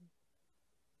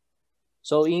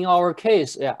 So in our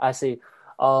case, yeah, I see.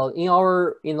 In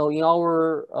our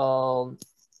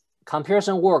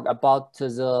comparison work about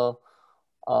the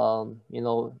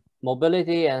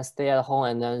mobility and stay at home,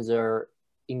 and then the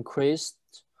increase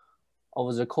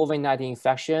of the COVID-19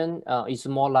 infection, it's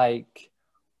more like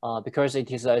because it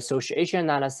is an association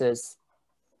analysis,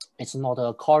 it's not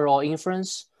a causal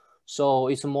inference. So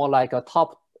it's more like a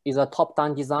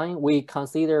top-down design. We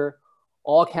consider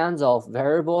all kinds of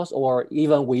variables, or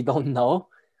even we don't know.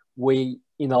 We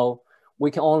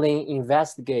can only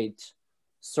investigate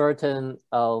certain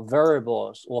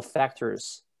variables or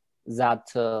factors that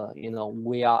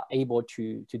we are able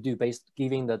to do based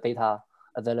giving the data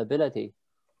availability.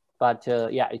 But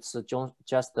yeah, it's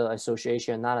just the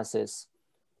association analysis.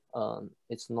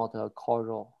 It's not a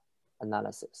causal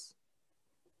analysis.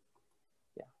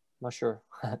 Yeah, not sure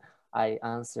I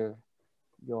answer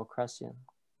your question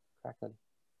correctly.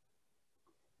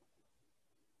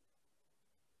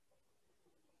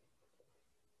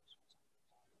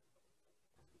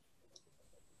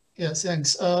 Yeah,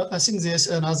 thanks. I think there's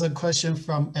another question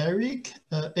from Eric.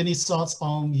 Any thoughts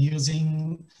on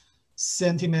using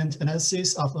sentiment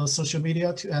analysis of social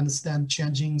media to understand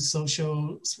changing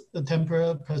social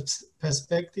temporal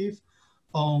perspective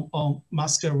on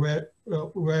mask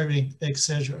wearing,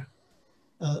 etc.?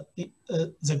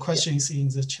 The question is in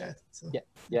the chat. So.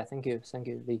 Yeah, thank you,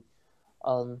 Lee.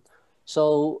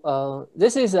 So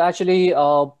this is actually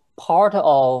part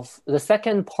of the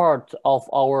second part of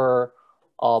our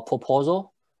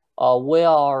proposal. We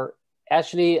are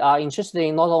actually interested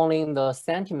in not only in the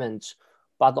sentiment,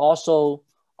 but also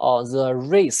the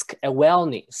risk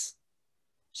awareness.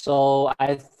 So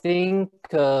I think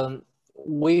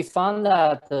we found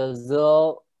that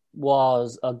there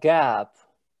was a gap,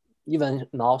 even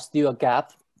now still a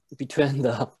gap between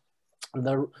the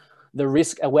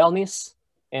risk awareness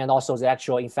and also the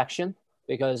actual infection,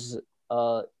 because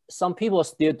some people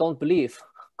still don't believe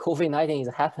COVID-19 is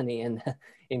happening and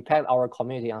impact our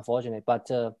community, unfortunately. But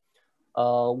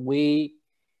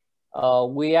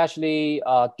we actually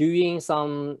are doing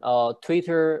some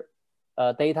Twitter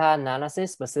data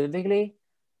analysis, specifically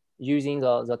using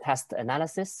the test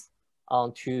analysis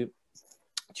to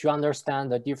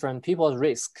understand the different people's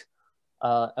risk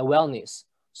awareness.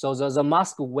 So the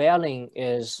mask wearing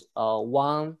is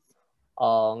one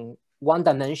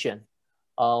dimension.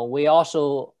 We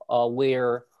also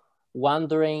were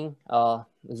wondering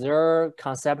their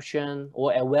conception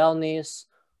or awareness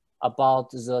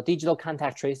about the digital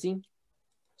contact tracing.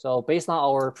 So based on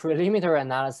our preliminary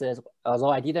analysis, although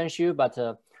I didn't show, but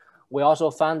we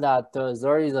also found that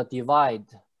there is a divide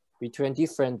between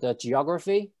different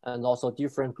geography and also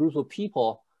different groups of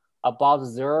people about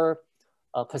their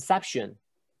perception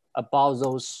about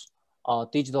those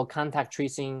digital contact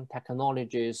tracing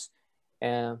technologies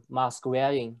and mask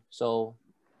wearing. So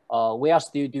we are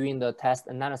still doing the test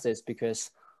analysis because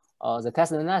the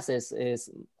test analysis is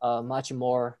much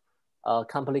more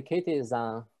complicated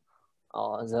than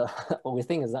we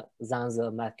think than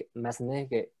the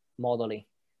mathematical modeling.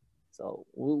 So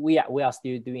we are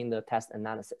still doing the test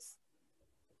analysis.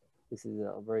 This is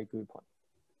a very good point.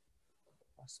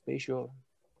 Spatial.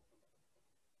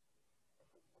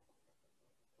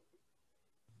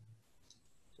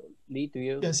 So Lee, do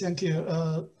you? Yes, thank you.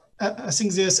 I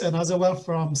think there's another one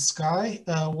from Sky.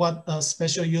 What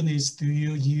special units do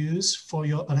you use for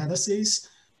your analysis,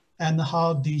 and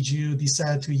how did you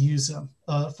decide to use them?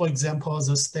 For example,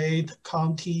 the state,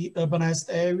 county, urbanized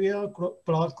area,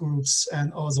 block groups,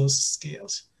 and all those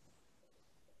scales.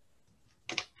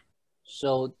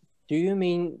 So do you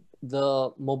mean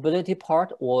the mobility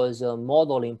part or the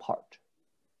modeling part,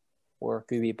 or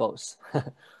could be both?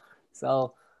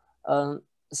 So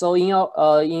in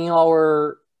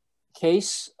our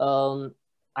case,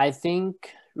 I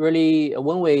think really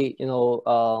when we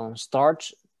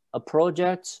start a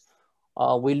project,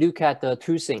 we look at the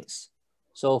two things.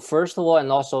 So first of all,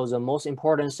 and also the most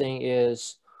important thing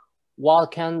is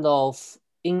what kind of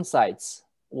insights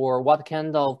or what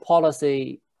kind of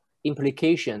policy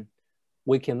implication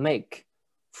we can make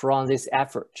from this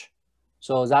effort.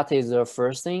 So that is the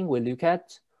first thing we look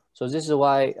at. So this is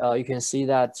why you can see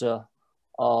that the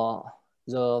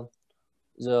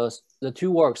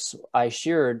two works I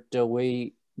shared,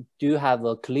 we do have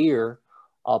a clear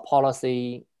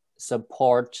policy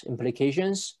support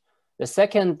implications. The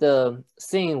second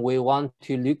thing we want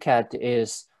to look at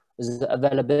is the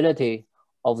availability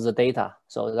of the data.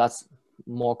 So that's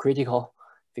more critical,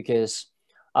 because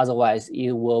otherwise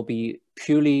it will be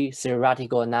purely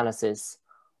theoretical analysis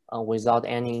without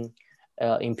any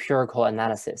empirical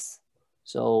analysis.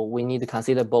 So we need to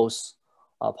consider both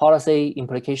policy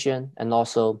implication and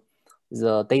also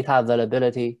the data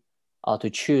availability to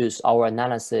choose our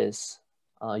analysis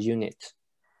unit.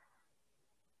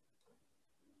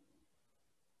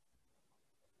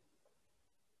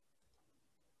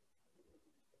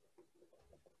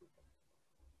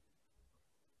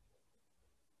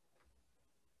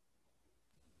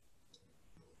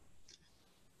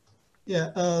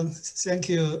 Yeah, thank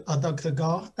you, Dr.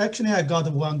 Gao. Actually, I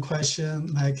got one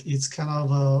question, like it's kind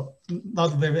of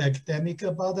not very academic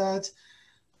about that.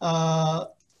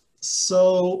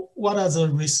 So what are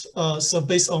the, so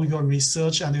based on your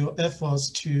research and your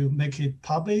efforts to make it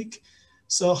public,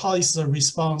 so how is the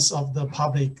response of the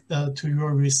public to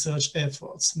your research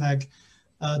efforts? Like,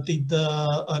 did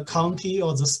the county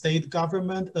or the state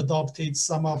government adopted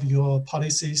some of your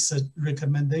policies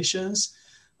recommendations?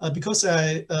 Because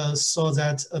I saw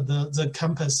that the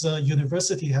campus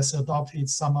university has adopted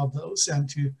some of those and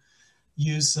to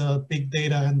use big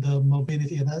data and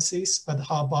mobility analysis, but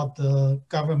how about the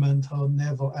governmental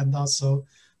level and also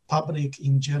public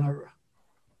in general?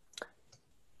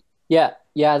 Yeah,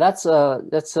 that's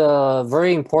a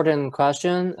very important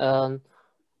question.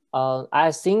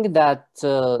 I think that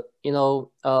you know,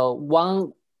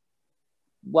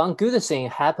 one good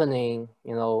thing happening,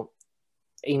 you know,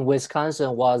 in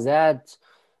Wisconsin was that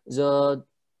the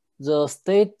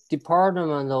State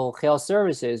Department of Health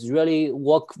Services really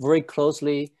work very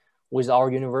closely with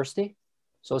our university.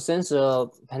 So since the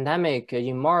pandemic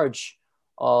in March,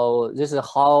 this is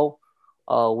how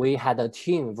we had a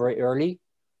team very early.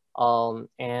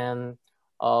 And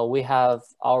we have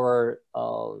our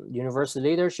university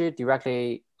leadership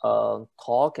directly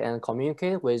talk and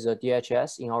communicate with the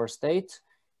DHS in our state.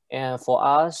 And for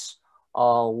us,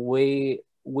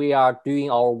 we are doing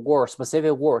our work,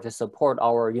 specific work to support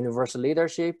our university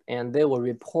leadership, and they will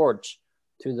report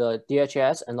to the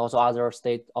DHS and also other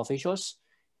state officials.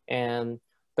 And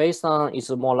based on, it's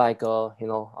more like a, you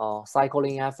know,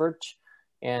 cycling effort.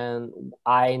 And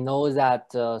I know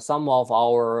that some of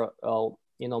our,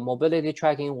 you know, mobility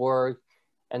tracking work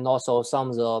and also some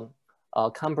of the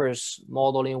campus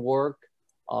modeling work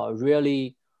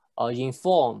really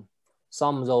inform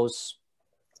some of those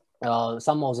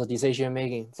some of the decision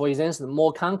making. For instance,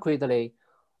 more concretely,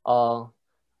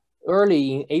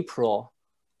 early in April,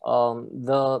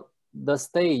 the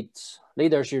state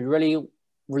leadership really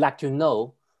would like to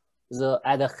know the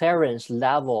adherence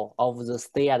level of the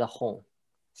stay at home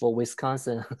for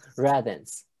Wisconsin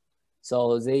residents.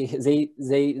 So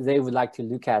they would like to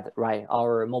look at, right,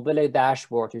 our mobility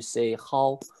dashboard to say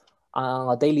how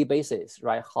on a daily basis,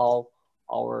 right, how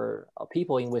our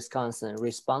people in Wisconsin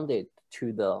responded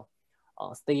to the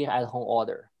stay at home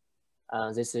order.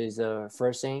 This is the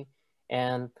first thing.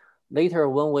 And later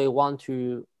when we want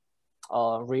to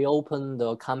reopen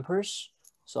the campus,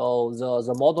 so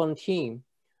the modeling team,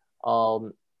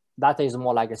 that is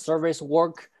more like a service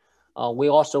work. We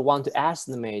also want to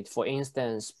estimate, for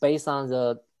instance, based on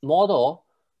the model,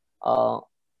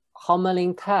 how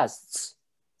many tests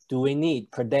do we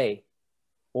need per day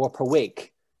or per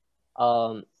week,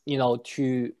 you know,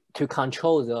 to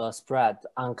control the spread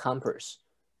on campus.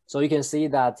 So you can see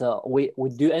that we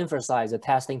do emphasize the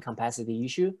testing capacity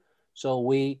issue. So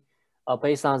we,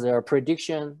 based on the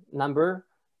prediction number,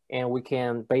 and we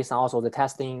can, based on also the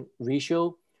testing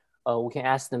ratio, we can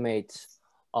estimate,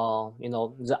 you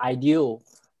know, the ideal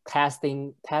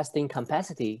testing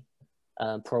capacity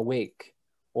per week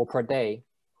or per day.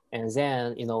 And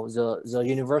then, you know, the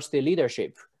university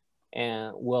leadership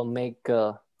and will make,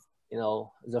 you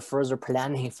know, the further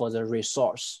planning for the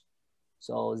resource.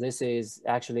 So this is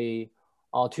actually,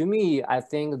 to me, I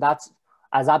think that's,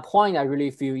 at that point, I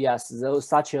really feel, yes, there's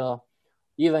such a,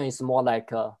 even it's more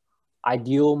like a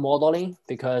ideal modeling,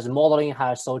 because modeling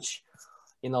has such,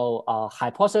 you know,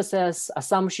 hypothesis,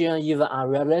 assumption, even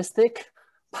unrealistic,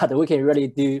 but we can really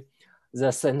do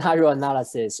the scenario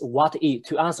analysis, what if,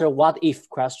 to answer what if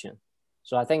question.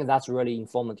 So I think that's really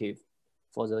informative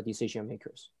for the decision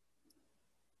makers.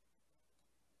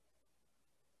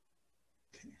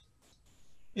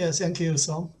 Yeah, thank you,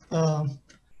 Song.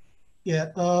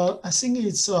 Yeah, I think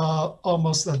it's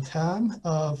almost a time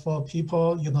for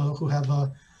people, you know, who have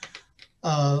a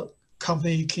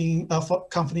conflicting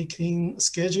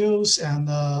schedules and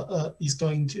is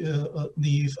going to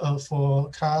leave for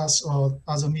class or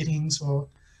other meetings or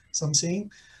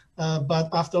something. But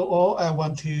after all, I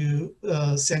want to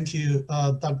thank you,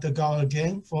 Dr. Gao,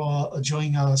 again for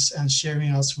joining us and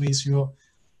sharing us with your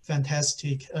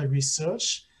fantastic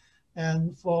research.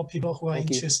 And for people who are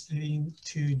interested in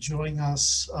to join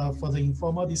us for the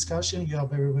informal discussion, you are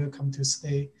very welcome to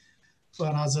stay for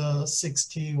another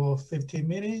 60 or 50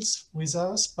 minutes with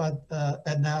us. But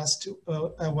at last,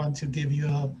 I want to give you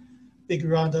a big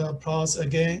round of applause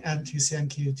again and to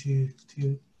thank you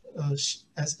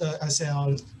as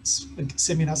our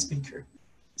seminar speaker.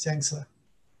 Thanks.